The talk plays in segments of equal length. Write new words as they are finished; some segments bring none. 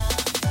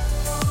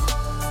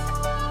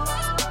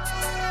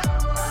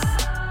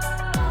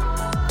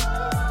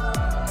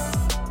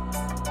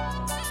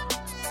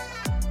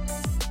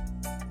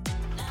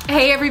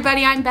Hey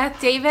everybody, I'm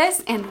Beth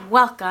Davis and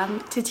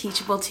welcome to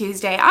Teachable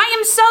Tuesday. I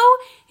am so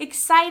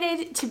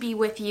excited to be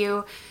with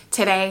you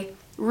today.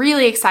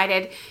 Really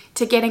excited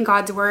to get in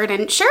God's Word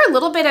and share a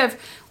little bit of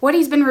what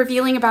He's been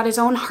revealing about His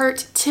own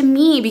heart to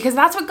me, because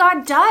that's what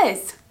God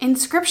does in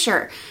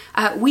Scripture.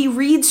 We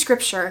read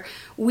Scripture,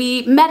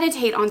 we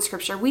meditate on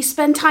Scripture, we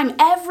spend time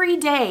every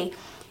day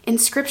in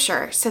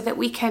Scripture so that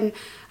we can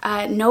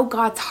know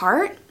God's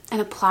heart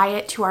and apply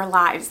it to our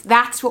lives.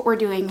 That's what we're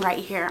doing right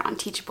here on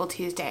Teachable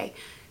Tuesday.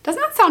 Doesn't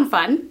that sound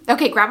fun?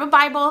 Okay, grab a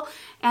Bible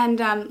and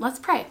let's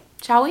pray,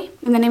 shall we?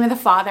 In the name of the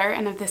Father,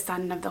 and of the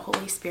Son, and of the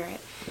Holy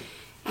Spirit.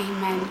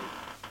 Amen.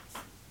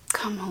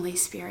 Come, Holy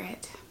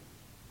Spirit.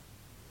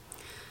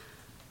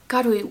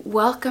 God, we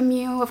welcome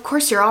you. Of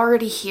course, you're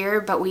already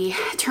here, but we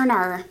turn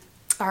our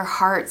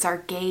hearts, our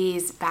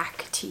gaze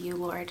back to you,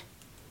 Lord.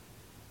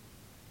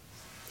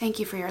 Thank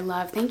you for your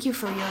love. Thank you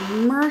for your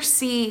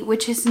mercy,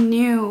 which is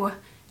new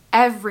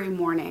every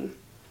morning.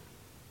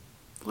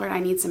 Lord, I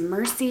need some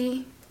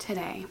mercy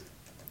today.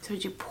 So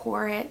would you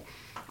pour it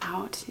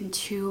out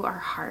into our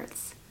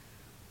hearts?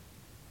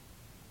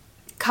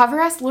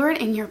 Cover us, Lord,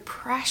 in your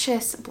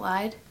precious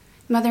blood.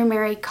 Mother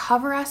Mary,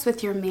 cover us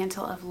with your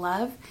mantle of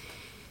love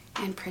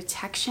and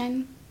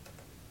protection.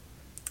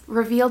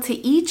 Reveal to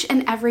each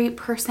and every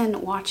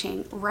person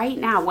watching right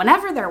now,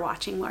 whenever they're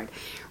watching, Lord,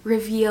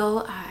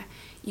 reveal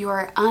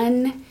your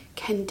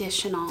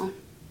unconditional,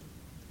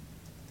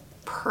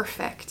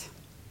 perfect,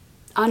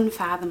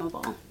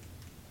 unfathomable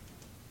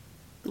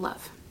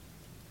love.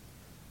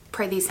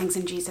 Pray these things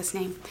in Jesus'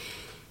 name.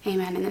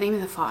 Amen. In the name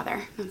of the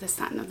Father, of the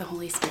Son, and of the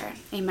Holy Spirit.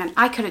 Amen.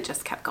 I could have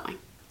just kept going.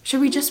 Should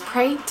we just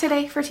pray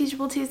today for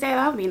Teachable Tuesday?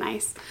 That would be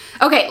nice.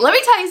 Okay, let me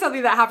tell you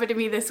something that happened to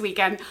me this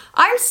weekend.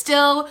 I'm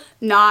still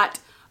not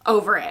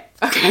over it.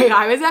 Okay,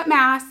 I was at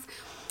Mass.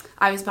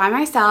 I was by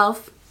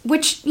myself,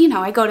 which, you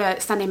know, I go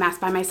to Sunday Mass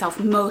by myself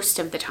most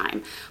of the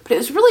time. But it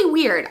was really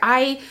weird.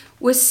 I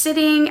was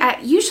sitting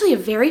at usually a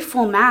very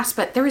full Mass,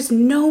 but there was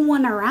no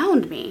one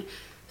around me.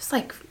 It's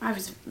like I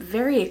was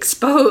very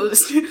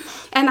exposed.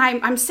 And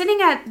I'm sitting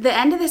at the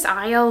end of this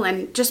aisle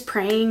and just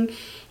praying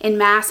in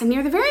Mass. And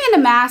near the very end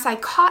of Mass, I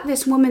caught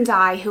this woman's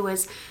eye who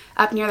was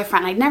up near the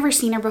front. I'd never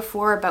seen her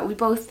before, but we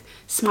both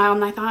smiled.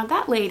 And I thought,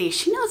 that lady,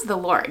 she knows the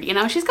Lord. You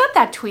know, she's got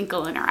that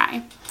twinkle in her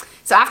eye.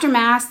 So after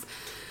Mass,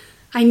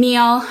 I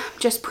kneel,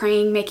 just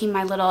praying, making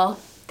my little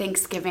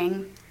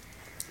Thanksgiving.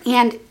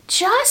 And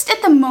just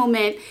at the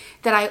moment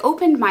that I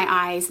opened my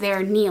eyes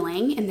there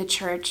kneeling in the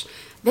church,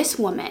 this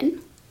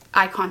woman,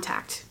 eye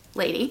contact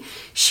lady,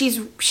 she's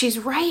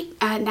right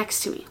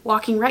next to me,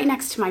 walking right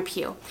next to my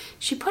pew.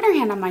 She put her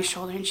hand on my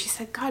shoulder and she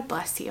said, "God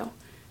bless you."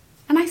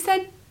 And I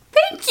said,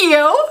 "Thank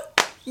you.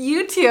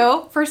 You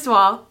too." First of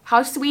all,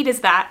 how sweet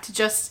is that to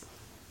just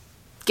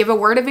give a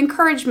word of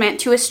encouragement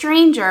to a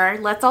stranger?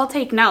 Let's all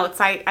take notes.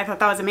 I thought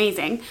that was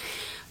amazing.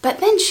 But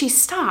then she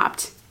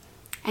stopped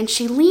and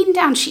she leaned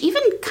down. She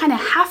even kind of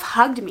half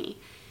hugged me.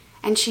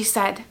 And she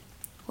said,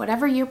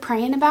 "Whatever you're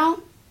praying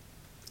about,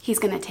 He's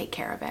going to take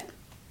care of it."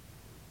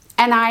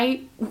 And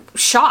I,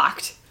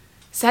 shocked,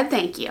 said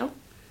thank you,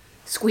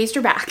 squeezed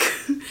her back,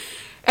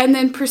 and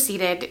then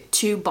proceeded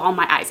to bawl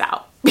my eyes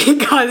out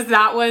because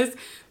that was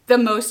the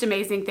most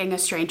amazing thing a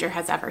stranger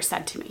has ever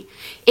said to me.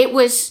 It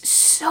was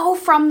so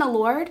from the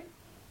Lord.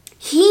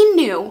 He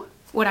knew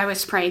what I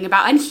was praying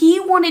about, and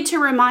He wanted to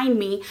remind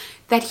me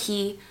that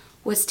He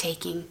was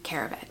taking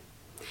care of it.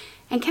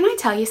 And can I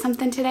tell you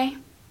something today?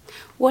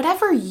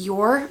 Whatever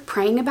you're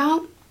praying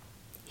about,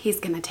 He's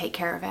going to take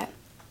care of it.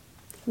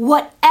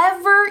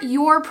 Whatever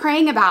you're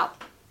praying about,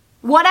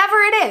 whatever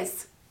it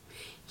is,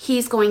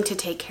 He's going to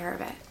take care of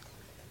it.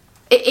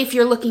 If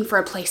you're looking for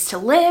a place to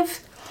live,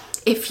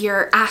 if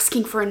you're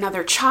asking for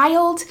another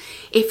child,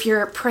 if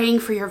you're praying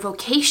for your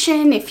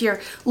vocation, if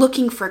you're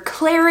looking for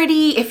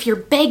clarity, if you're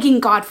begging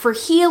God for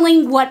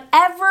healing,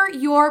 whatever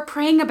you're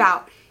praying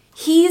about,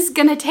 He's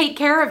going to take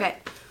care of it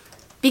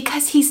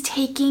because He's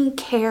taking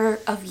care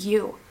of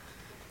you.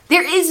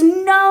 There is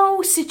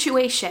no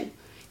situation,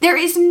 there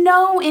is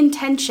no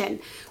intention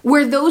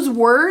where those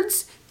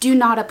words do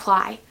not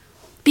apply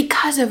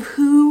because of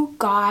who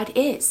God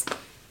is.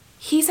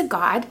 He's a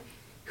God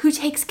who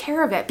takes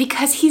care of it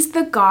because He's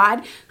the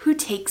God who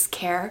takes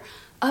care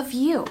of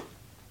you.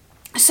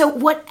 So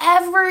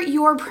whatever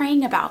you're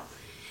praying about,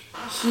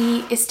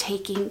 He is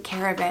taking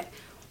care of it.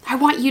 I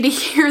want you to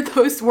hear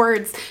those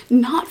words,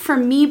 not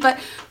from me,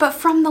 but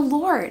from the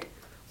Lord.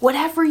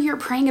 Whatever you're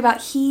praying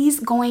about, He's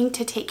going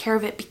to take care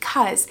of it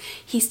because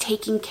He's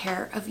taking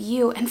care of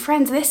you. And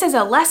friends, this is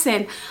a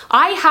lesson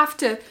I have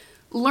to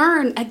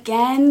learn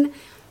again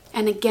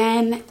and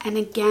again and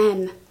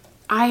again.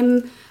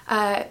 I'm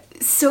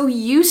so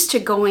used to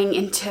going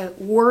into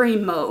worry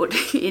mode,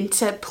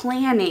 into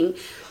planning,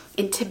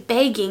 into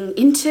begging,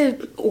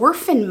 into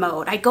orphan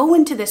mode. I go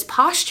into this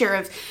posture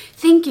of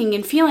thinking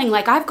and feeling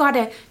like I've got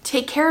to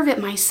take care of it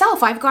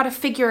myself. I've got to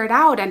figure it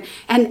out. And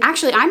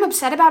actually, I'm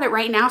upset about it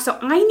right now, so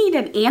I need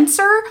an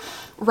answer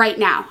right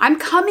now. I'm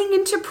coming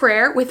into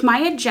prayer with my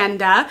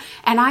agenda,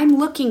 and I'm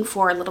looking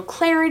for a little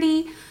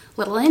clarity,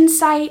 little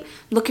insight,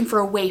 looking for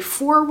a way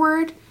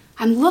forward.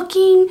 I'm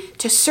looking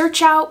to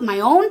search out my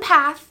own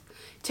path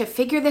to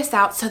figure this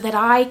out so that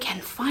I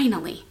can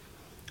finally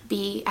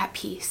be at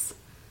peace.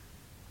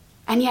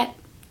 And yet,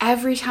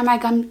 every time I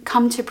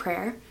come to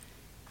prayer,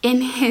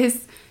 in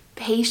his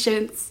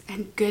patience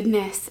and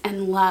goodness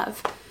and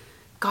love,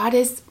 God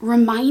is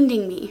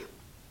reminding me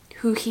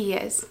who he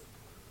is.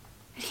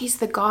 He's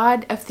the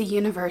God of the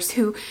universe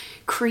who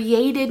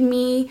created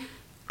me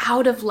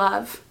out of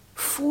love,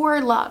 for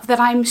love, that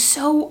I'm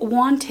so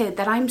wanted,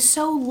 that I'm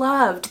so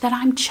loved, that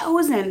I'm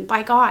chosen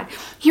by God.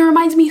 He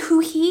reminds me who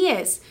he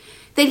is,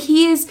 that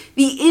he is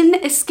the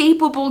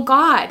inescapable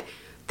God,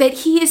 that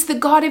he is the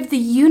God of the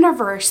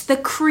universe, the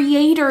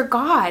creator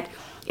God.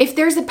 If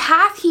there's a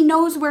path, he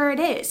knows where it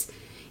is.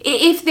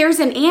 If there's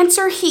an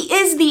answer, he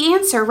is the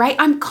answer, right?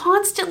 I'm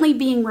constantly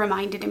being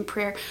reminded in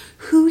prayer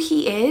who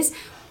he is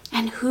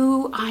and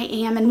who I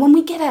am. And when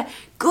we get a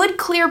good,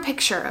 clear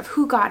picture of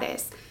who God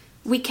is,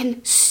 we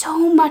can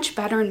so much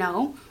better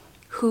know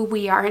who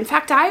we are. In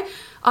fact,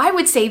 I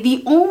would say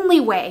the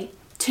only way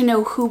to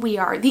know who we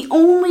are, the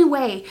only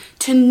way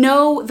to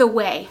know the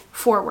way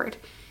forward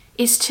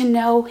is to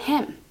know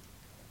him,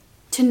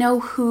 to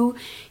know who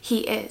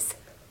he is.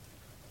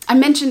 I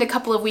mentioned a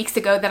couple of weeks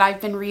ago that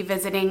I've been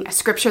revisiting a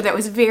scripture that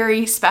was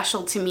very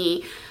special to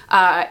me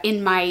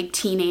in my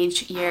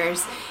teenage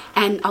years.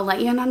 And I'll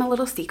let you in on a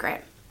little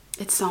secret.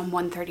 It's Psalm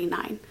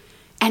 139.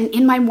 And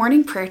in my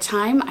morning prayer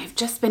time, I've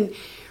just been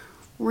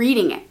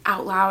reading it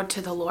out loud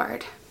to the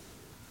Lord.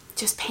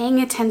 Just paying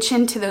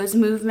attention to those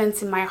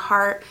movements in my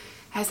heart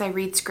as I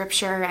read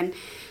scripture. And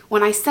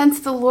when I sense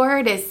the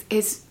Lord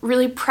is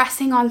really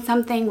pressing on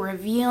something,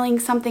 revealing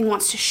something,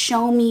 wants to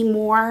show me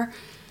more,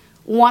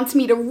 wants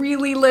me to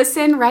really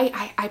listen, right?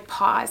 I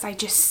pause. I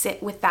just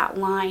sit with that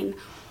line,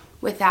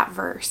 with that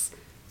verse.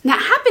 And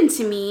that happened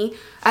to me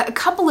a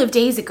couple of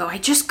days ago. I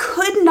just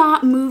could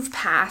not move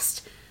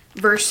past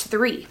verse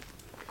 3.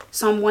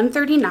 Psalm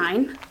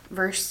 139,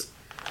 verse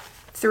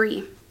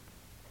 3.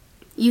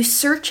 You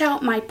search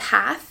out my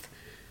path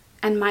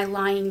and my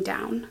lying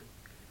down,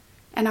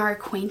 and are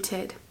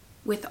acquainted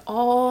with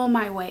all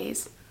my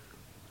ways.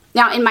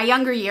 Now, in my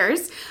younger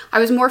years, I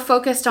was more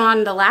focused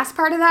on the last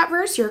part of that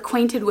verse. You're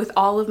acquainted with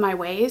all of my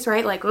ways,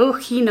 right? Like, oh,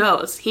 he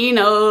knows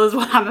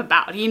what I'm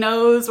about. He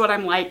knows what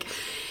I'm like.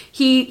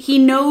 He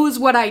knows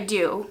what I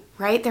do,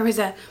 right?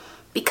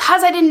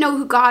 Because I didn't know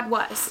who God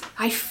was,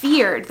 I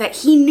feared that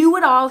he knew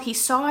it all, he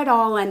saw it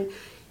all, and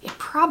it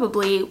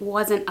probably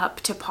wasn't up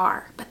to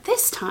par. But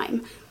this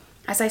time,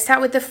 as I sat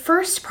with the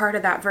first part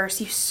of that verse,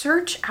 you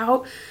search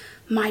out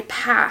my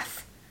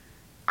path,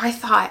 I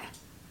thought,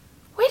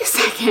 wait a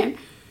second.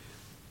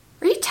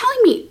 Are you telling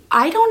me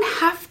I don't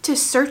have to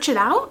search it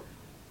out?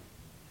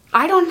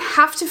 I don't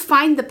have to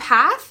find the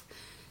path?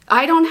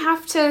 I don't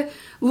have to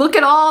look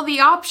at all the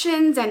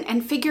options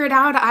and figure it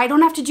out. I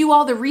don't have to do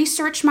all the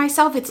research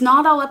myself. It's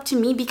not all up to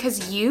me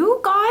because you,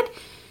 God,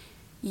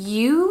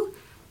 you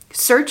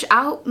search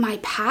out my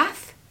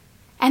path?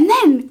 And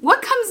then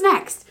what comes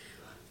next?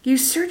 You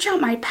search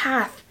out my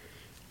path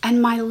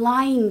and my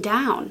lying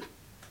down.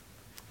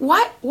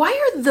 Why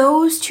are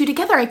those two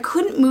together? I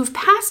couldn't move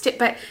past it,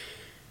 but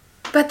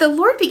the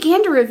Lord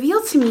began to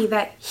reveal to me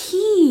that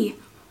he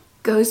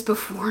goes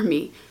before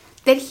me,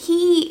 that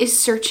he is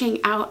searching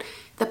out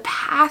the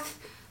path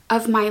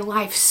of my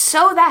life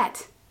so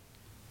that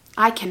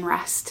I can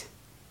rest.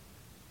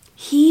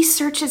 He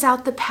searches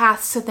out the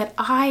path so that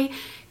I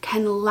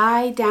can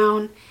lie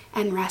down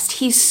and rest.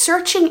 He's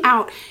searching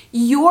out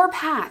your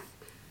path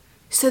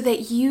so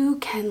that you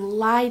can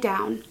lie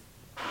down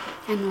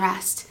and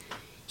rest.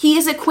 He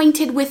is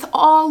acquainted with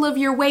all of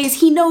your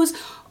ways. He knows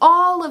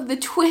all of the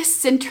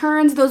twists and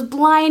turns, those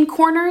blind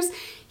corners.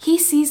 He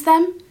sees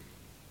them.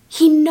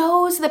 He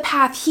knows the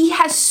path. He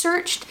has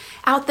searched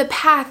out the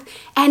path,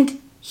 and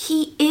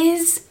he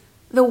is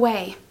the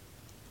way.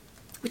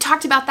 We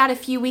talked about that a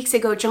few weeks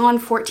ago, John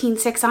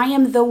 14:6. I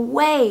am the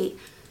way,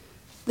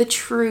 the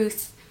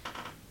truth,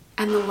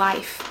 and the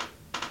life.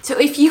 So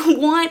if you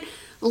want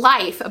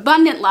life,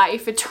 abundant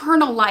life,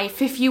 eternal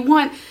life, if you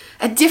want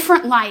a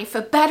different life,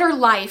 a better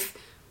life,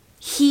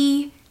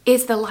 he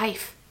is the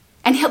life.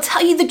 And he'll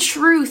tell you the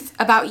truth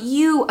about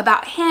you,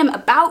 about him,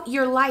 about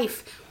your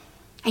life.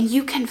 And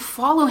you can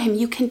follow him.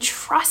 You can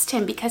trust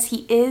him because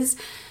he is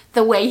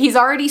the way. He's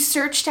already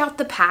searched out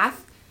the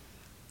path.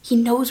 He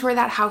knows where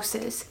that house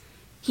is.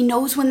 He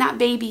knows when that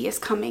baby is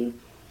coming.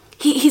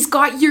 He's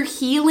got your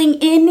healing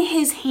in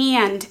his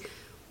hand.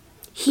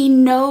 He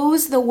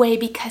knows the way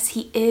because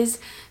he is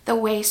the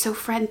way. So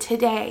friend,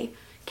 today,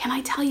 can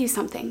I tell you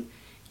something?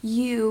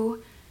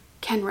 You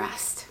can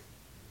rest.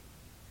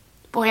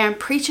 Boy, I'm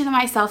preaching to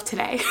myself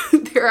today.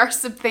 There are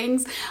some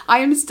things I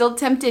am still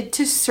tempted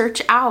to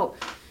search out,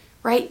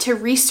 right? To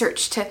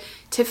research,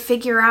 to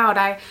figure out.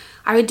 I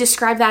would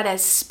describe that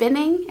as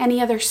spinning.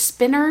 Any other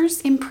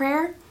spinners in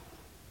prayer?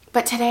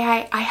 But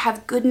today I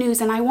have good news,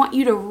 and I want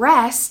you to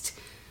rest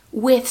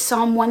with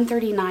Psalm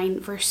 139,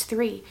 verse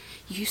 3.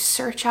 You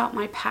search out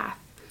my path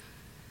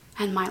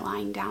and my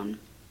lying down,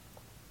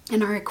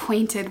 and are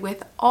acquainted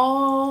with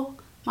all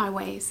my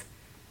ways.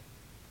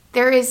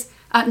 There is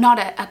not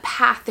a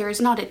path, there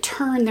is not a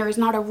turn, there is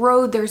not a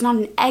road, there is not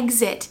an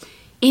exit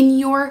in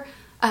your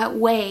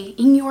way,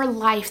 in your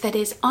life that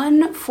is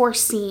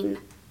unforeseen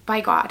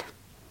by God.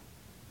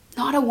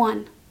 Not a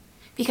one.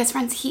 Because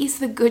friends, he's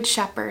the good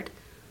shepherd.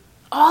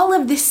 All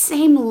of this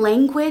same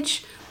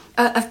language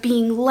of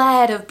being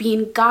led, of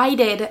being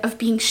guided, of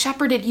being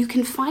shepherded, you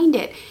can find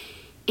it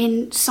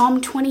in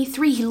Psalm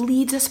 23. He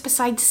leads us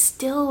beside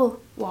still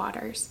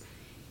waters.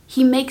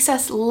 He makes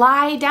us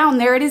lie down.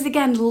 There it is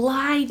again,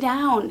 lie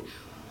down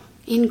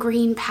in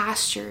green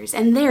pastures.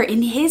 And there,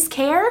 in his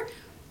care,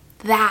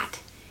 that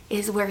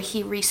is where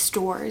he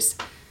restores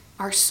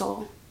our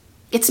soul.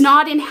 It's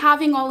not in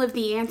having all of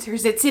the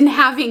answers. It's in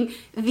having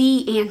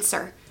the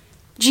answer.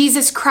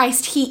 Jesus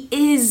Christ, he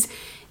is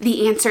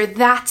the answer.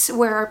 That's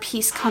where our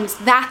peace comes.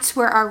 That's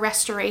where our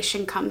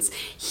restoration comes.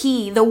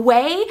 He, the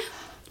way,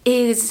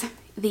 is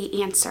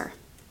the answer.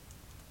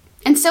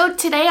 And so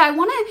today I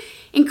want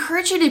to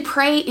encourage you to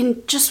pray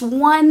in just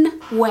one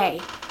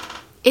way.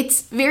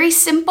 It's very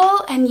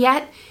simple and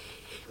yet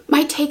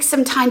might take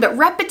some time, but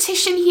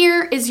repetition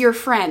here is your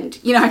friend.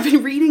 You know, I've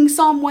been reading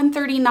Psalm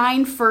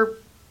 139 for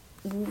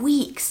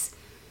weeks.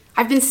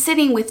 I've been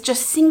sitting with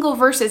just single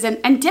verses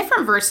and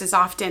different verses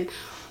often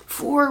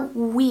for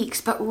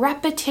weeks, but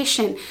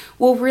repetition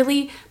will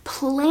really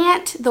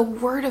plant the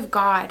word of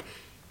God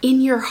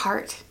in your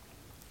heart,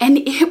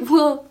 and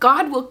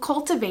God will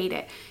cultivate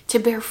it to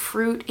bear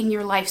fruit in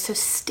your life. So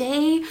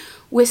stay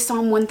with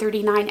Psalm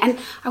 139. And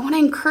I want to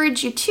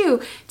encourage you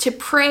too to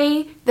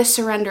pray the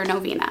surrender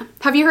novena.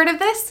 Have you heard of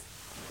this?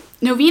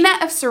 Novena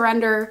of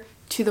surrender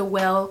to the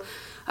will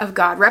of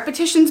God.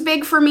 Repetition's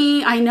big for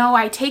me. I know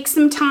I take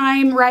some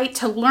time, right,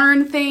 to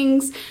learn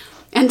things.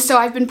 And so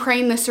I've been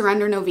praying the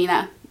surrender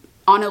novena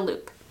on a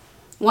loop.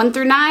 1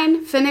 through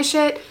 9, finish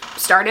it,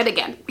 start it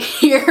again.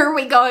 Here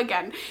we go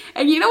again.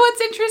 And you know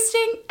what's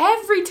interesting?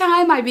 Every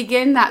time I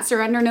begin that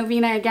surrender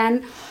novena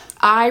again,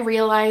 I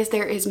realize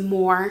there is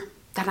more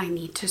that I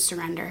need to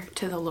surrender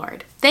to the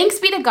Lord. Thanks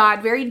be to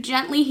God. Very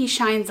gently, he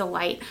shines a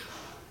light.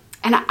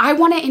 And I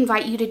want to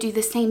invite you to do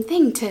the same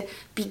thing, to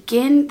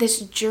begin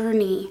this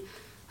journey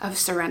of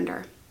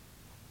surrender.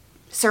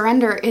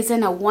 Surrender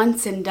isn't a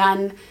once and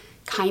done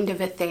kind of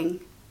a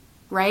thing,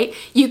 right?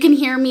 You can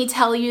hear me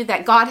tell you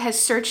that God has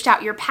searched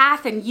out your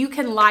path and you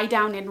can lie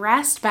down and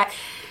rest, but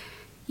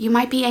you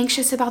might be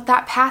anxious about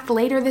that path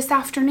later this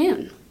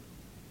afternoon.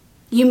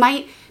 You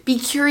might be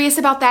curious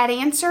about that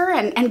answer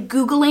and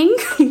Googling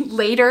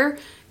later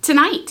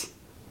tonight.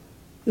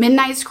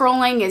 Midnight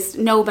scrolling is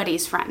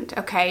nobody's friend,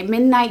 okay?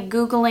 Midnight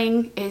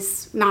Googling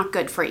is not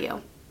good for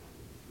you.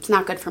 It's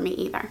not good for me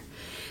either.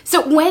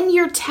 So when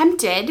you're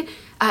tempted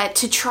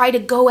to try to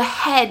go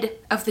ahead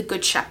of the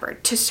Good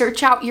Shepherd, to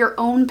search out your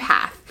own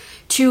path,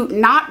 to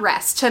not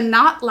rest, to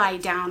not lie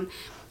down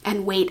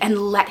and wait and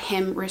let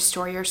him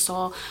restore your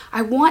soul,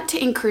 I want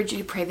to encourage you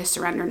to pray the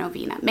surrender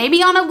novena.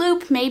 Maybe on a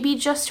loop, maybe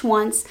just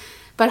once,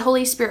 but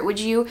Holy Spirit, would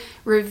you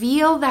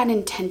reveal that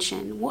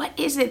intention? What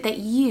is it that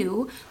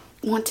you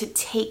want to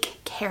take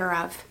care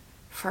of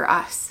for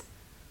us?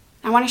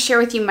 I want to share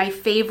with you my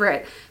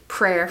favorite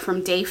prayer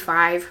from day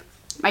 5,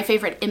 my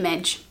favorite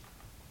image.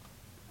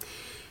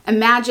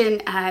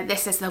 Imagine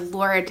this is the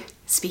Lord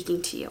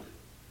speaking to you.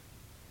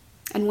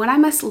 And when I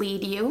must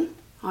lead you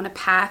on a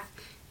path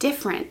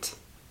different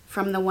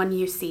from the one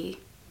you see,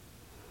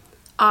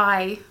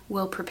 I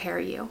will prepare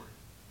you.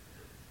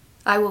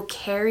 I will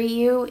carry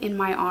you in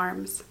my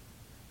arms.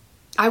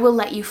 I will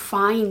let you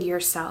find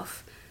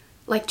yourself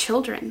like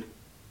children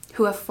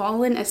who have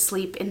fallen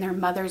asleep in their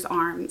mother's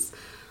arms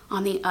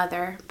on the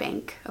other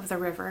bank of the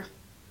river.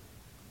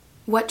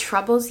 What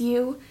troubles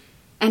you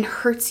and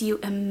hurts you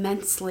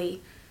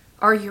immensely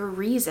are your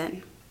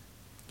reason,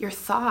 your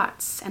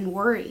thoughts and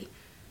worry,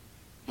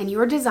 and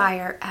your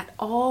desire at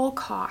all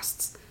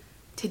costs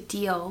to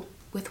deal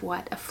with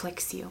what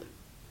afflicts you.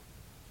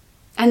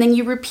 And then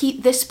you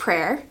repeat this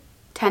prayer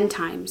 10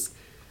 times.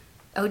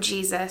 Oh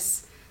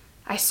Jesus,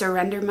 I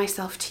surrender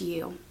myself to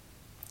you.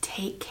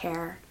 Take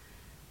care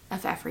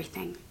of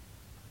everything.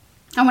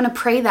 I want to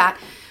pray that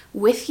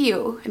with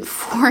you and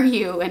for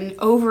you and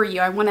over you.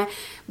 I want to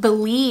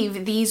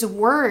believe these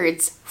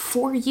words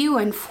for you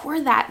and for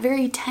that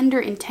very tender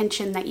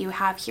intention that you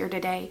have here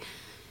today.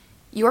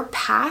 Your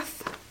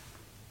path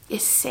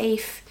is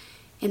safe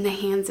in the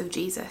hands of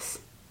Jesus.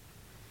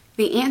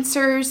 The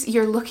answers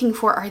you're looking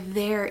for are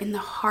there in the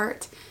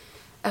heart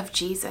of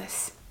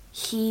Jesus.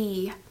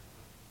 He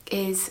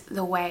is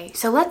the way.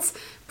 So let's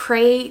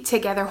pray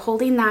together,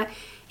 holding that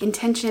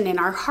intention in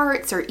our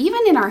hearts or even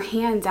in our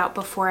hands out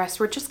before us.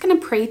 We're just going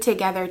to pray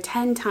together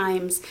 10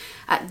 times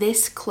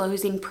this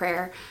closing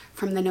prayer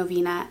from the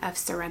novena of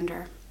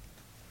surrender.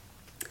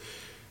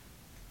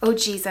 Oh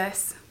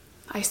Jesus,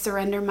 I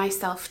surrender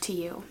myself to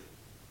you.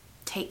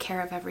 Take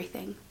care of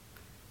everything.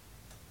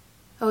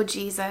 Oh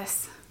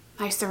Jesus,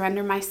 I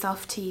surrender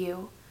myself to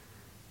you.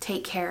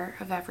 Take care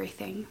of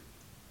everything.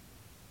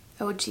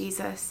 Oh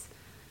Jesus,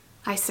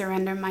 I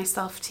surrender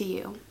myself to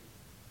you.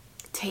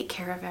 Take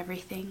care of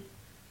everything.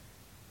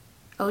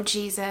 Oh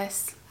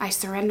Jesus, I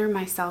surrender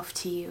myself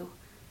to you.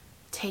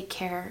 take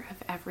care of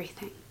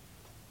everything.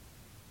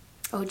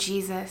 Oh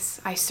Jesus,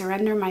 I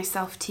surrender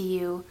myself to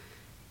you.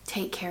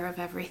 Take care of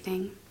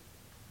everything.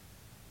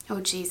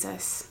 Oh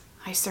Jesus,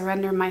 I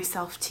surrender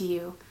myself to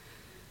you.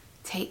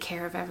 Take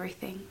care of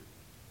everything.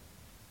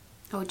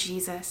 Oh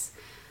Jesus,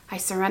 I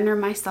surrender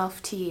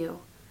myself to you.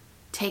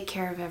 Take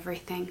care of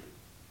everything.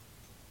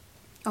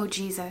 Oh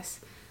Jesus,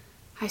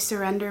 I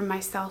surrender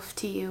myself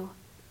to you.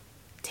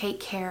 Take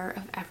care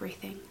of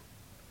everything.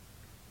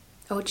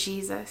 Oh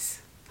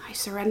Jesus, I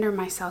surrender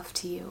myself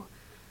to you.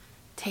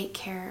 Take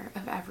care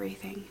of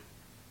everything.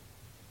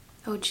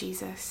 Oh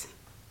Jesus,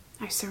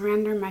 I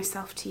surrender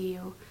myself to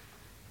you.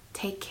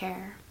 Take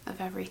care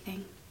of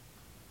everything.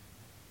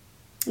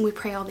 And we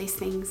pray all these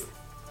things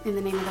in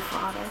the name of the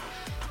Father,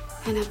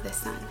 and of the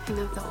Son, and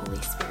of the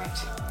Holy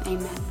Spirit.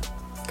 Amen.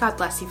 God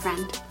bless you,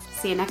 friend.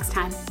 See you next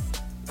time.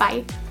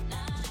 Bye.